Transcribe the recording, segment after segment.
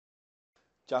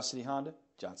Johnson City Honda,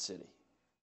 Johnson City.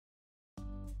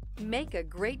 Make a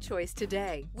great choice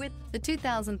today with the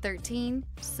 2013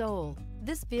 Soul.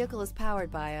 This vehicle is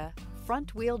powered by a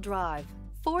front-wheel drive,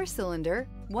 4-cylinder,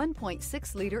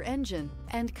 1.6-liter engine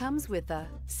and comes with a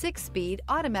 6-speed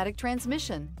automatic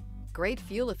transmission. Great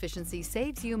fuel efficiency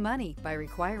saves you money by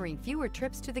requiring fewer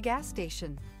trips to the gas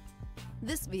station.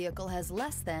 This vehicle has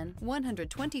less than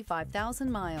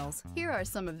 125,000 miles. Here are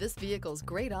some of this vehicle's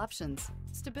great options: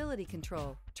 stability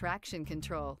control, traction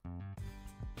control.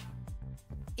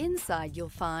 Inside you'll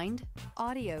find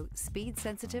audio,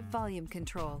 speed-sensitive volume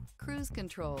control, cruise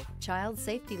control, child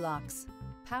safety locks,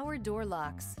 power door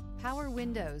locks, power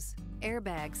windows,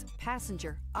 airbags,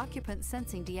 passenger, occupant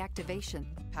sensing deactivation,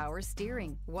 power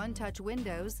steering, one-touch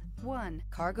windows,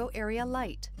 cargo area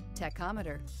light,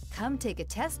 tachometer. Come take a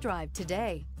test drive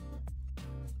today.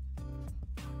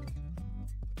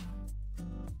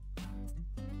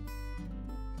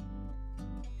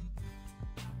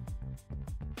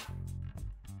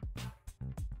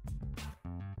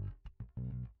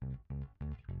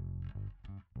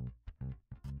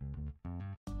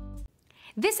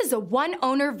 This is a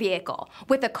one-owner vehicle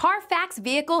with a Carfax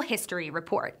Vehicle History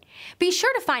Report. Be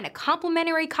sure to find a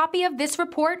complimentary copy of this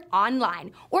report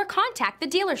online or contact the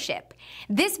dealership.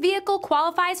 This vehicle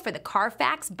qualifies for the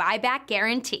Carfax Buyback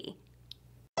Guarantee.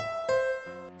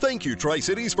 Thank you,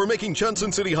 Tri-Cities, for making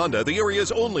Johnson City Honda the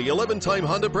area's only 11-time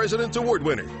Honda President's Award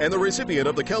winner and the recipient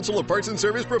of the Council of Parts and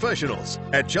Service Professionals.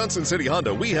 At Johnson City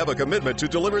Honda, we have a commitment to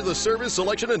deliver the service,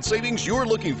 selection, and savings you're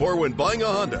looking for when buying a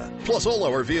Honda. Plus, all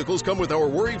our vehicles come with our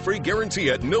worry-free guarantee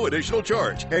at no additional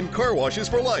charge and car washes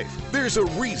for life. There's a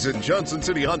reason Johnson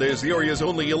City Honda is the area's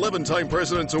only 11-time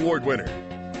President's Award winner.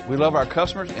 We love our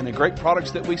customers and the great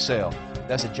products that we sell.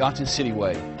 That's the Johnson City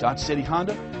way. Johnson City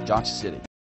Honda, Johnson City.